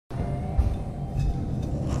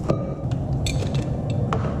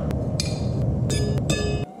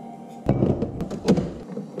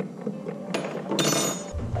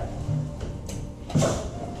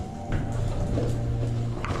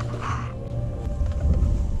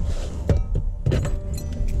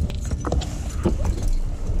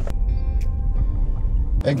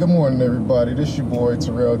Hey, good morning, everybody. This is your boy,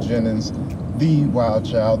 Terrell Jennings, the Wild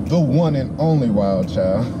Child, the one and only Wild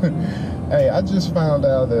Child. Hey, I just found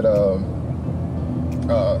out that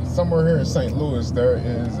somewhere here in St. Louis, there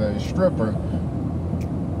is a stripper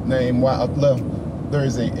named Wild. There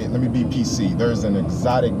is let me be PC. There's an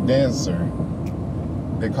exotic dancer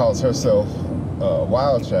that calls herself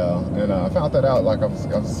Wild Child, and I found that out like I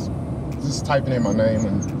was just typing in my name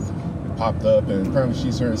and it popped up, and apparently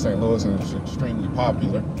she's here in St. Louis and is extremely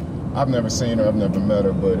popular. I've never seen her, I've never met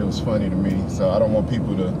her, but it was funny to me, so I don't want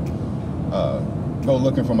people to go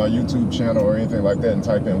looking for my YouTube channel or anything like that and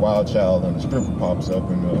type in Wild Child and the stripper pops up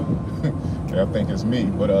and I think it's me.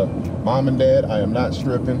 But mom and dad, I am not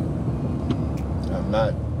stripping. I'm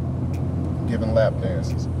not giving lap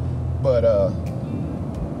dances. But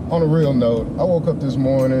on a real note, I woke up this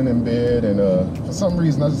morning in bed and for some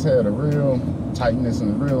reason I just had a real tightness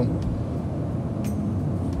and a real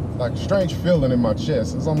like strange feeling in my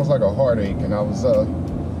chest. It's almost like a heartache, and I was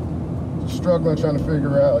struggling trying to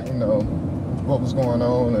figure out, you know, what was going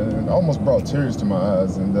on, and it almost brought tears to my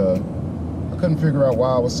eyes, and I couldn't figure out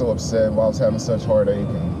why I was so upset, why I was having such heartache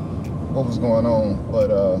and what was going on.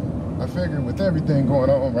 But I figured with everything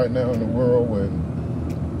going on right now in the world, with,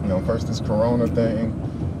 you know, first this corona thing,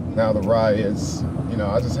 now the riots, you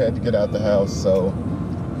know, I just had to get out the house. So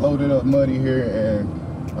loaded up muddy here, and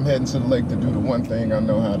I'm heading to the lake to do the one thing I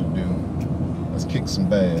know how to do. Let's kick some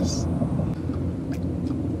bass.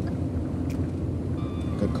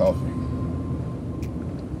 Good coffee.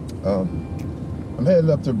 I'm headed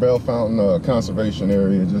up to Bell Fountain Conservation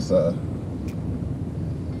Area, just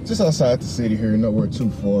outside the city here, nowhere too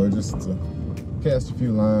far, just to cast a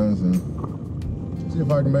few lines and see if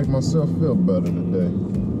I can make myself feel better today.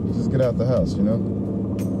 Just get out the house, you know?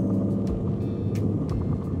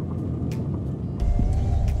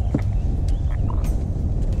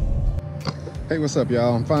 Hey, what's up,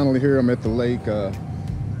 y'all? I'm finally here. I'm at the lake. Got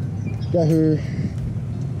here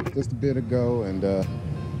just a bit ago and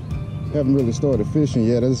haven't really started fishing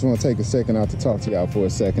yet. I just want to take a second out to talk to y'all for a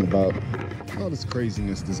second about all this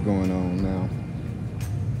craziness that's going on now.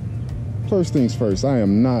 First things first, I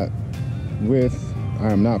am not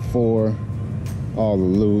for all the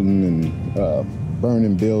looting and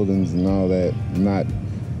burning buildings and all that.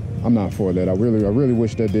 I'm not for that. I really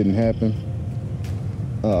wish that didn't happen.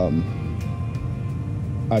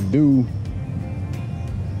 I do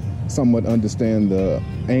somewhat understand the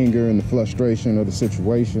anger and the frustration of the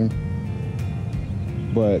situation,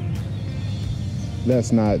 but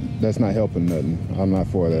that's not helping nothing. I'm not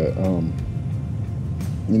for that.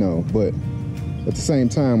 You know, but at the same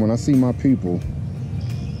time, when I see my people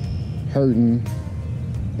hurting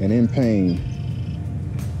and in pain,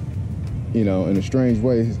 you know, in a strange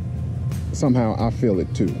way, somehow I feel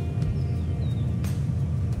it too.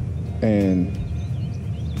 And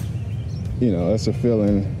you know, that's a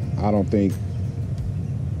feeling I don't think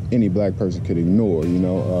any black person could ignore, you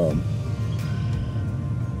know.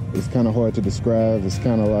 It's kind of hard to describe. It's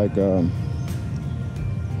kind of like,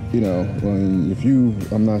 you know,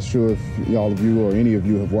 I'm not sure if all of you or any of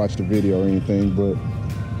you have watched the video or anything, but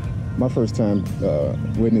my first time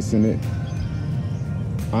witnessing it,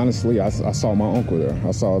 honestly, I saw my uncle there.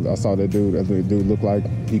 I saw that dude. That dude looked like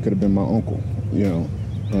he could have been my uncle, you know.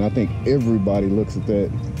 And I think everybody looks at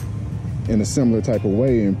that in a similar type of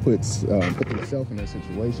way and puts themselves in that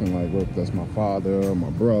situation, like, well, that's my father or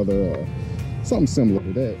my brother or something similar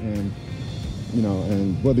to that. And you know,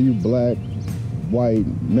 and whether you black, white,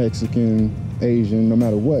 Mexican, Asian, no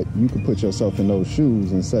matter what, you can put yourself in those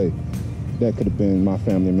shoes and say, that could have been my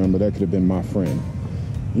family member, that could have been my friend,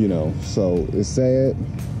 you know. So it's sad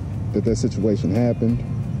that situation happened.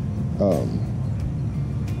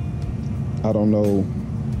 I don't know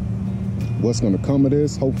what's going to come of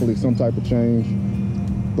this. Hopefully some type of change,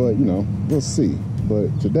 but you know, we'll see.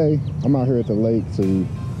 But today I'm out here at the lake to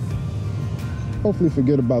hopefully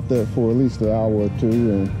forget about that for at least an hour or two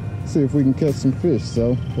and see if we can catch some fish.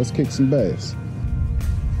 So let's kick some bass.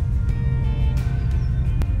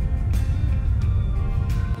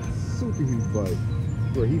 Super huge bite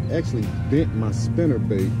where he actually bent my spinner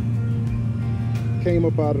bait, came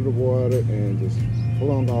up out of the water and just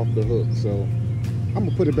flung off the hook. So I'm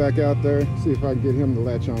gonna put it back out there, see if I can get him to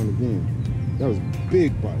latch on again. That was a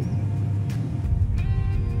big bite.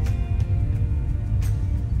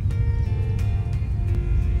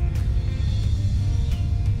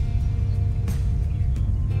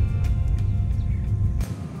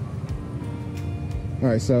 All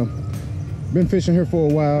right, so been fishing here for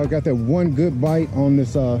a while. Got that one good bite on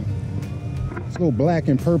this little black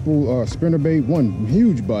and purple spinnerbait. One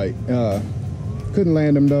huge bite. Couldn't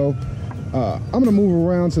land him though. I'm gonna move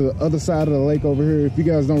around to the other side of the lake over here. If you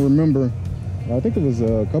guys don't remember, I think it was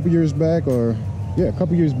a couple years back, or yeah, a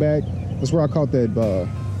couple years back. That's where I caught that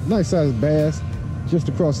nice sized bass just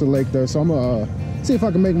across the lake there. So I'm gonna see if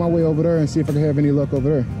I can make my way over there and see if I can have any luck over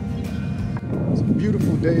there. It's a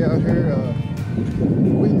beautiful day out here. The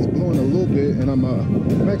wind's blowing a little bit, and I'm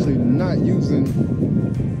actually not using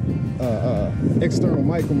external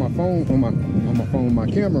mic on my phone, on my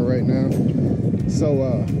camera right now.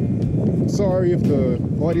 So sorry if the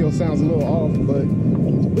audio sounds a little off, but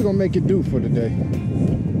we're gonna make it do for today.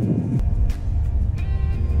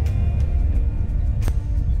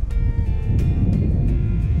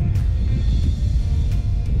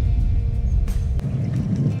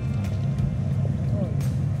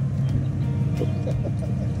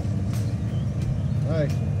 Alright,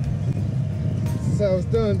 this is how it's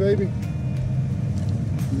done, baby.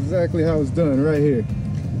 This is exactly how it's done right here.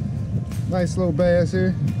 Nice little bass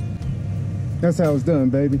here. That's how it's done,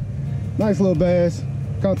 baby. Nice little bass.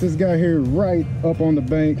 Caught this guy here right up on the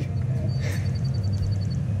bank.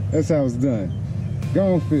 That's how it's done.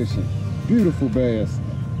 Gone fishing. Beautiful bass.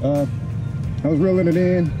 I was reeling it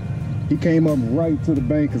in. He came up right to the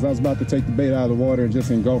bank because I was about to take the bait out of the water and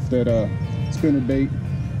just engulf that spinner bait.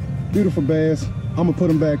 Beautiful bass. I'm gonna put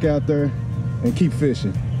him back out there and keep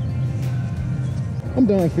fishing. I'm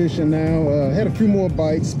done fishing now. Had a few more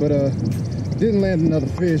bites, but didn't land another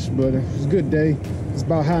fish, but it was a good day. It's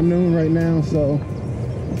about high noon right now, so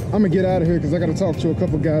I'm gonna get out of here because I gotta talk to a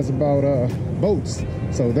couple guys about boats.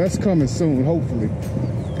 So that's coming soon, hopefully.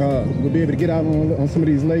 We'll be able to get out on some of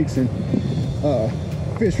these lakes and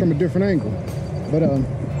fish from a different angle. But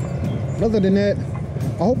other than that,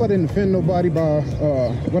 I hope I didn't offend nobody by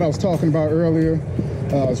what I was talking about earlier.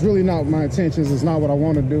 It's really not my intentions. It's not what I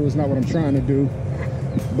want to do. It's not what I'm trying to do.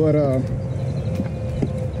 But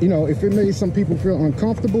you know, if it made some people feel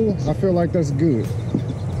uncomfortable, I feel like that's good.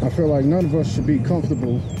 I feel like none of us should be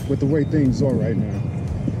comfortable with the way things are right now.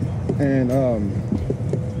 And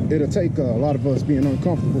it'll take a lot of us being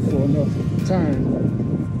uncomfortable for enough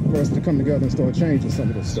time for us to come together and start changing some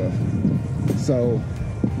of this stuff. So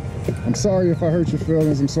I'm sorry if I hurt your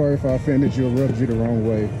feelings. I'm sorry if I offended you or rubbed you the wrong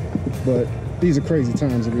way. But these are crazy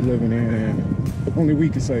times that we're living in, and only we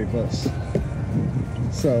can save us.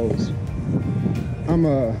 So I'm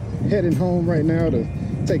heading home right now to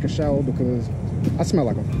take a shower because I smell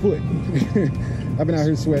like a foot. I've been out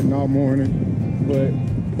here sweating all morning, but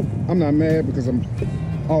I'm not mad because I'm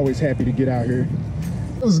always happy to get out here.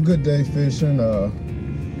 It was a good day fishing.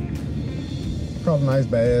 Caught a nice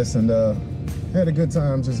bass and had a good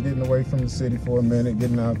time just getting away from the city for a minute,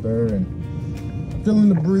 getting out there and feeling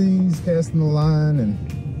the breeze, casting the line, and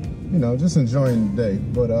you know, just enjoying the day.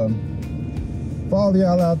 But for all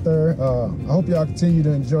y'all out there, I hope y'all continue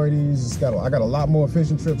to enjoy these. I got a lot more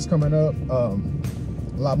fishing trips coming up, a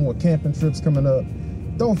lot more camping trips coming up.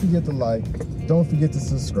 Don't forget to like, don't forget to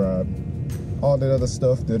subscribe, all that other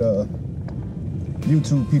stuff that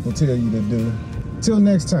YouTube people tell you to do. Till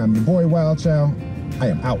next time, your boy Wild Chow, I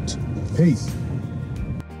am out. Peace.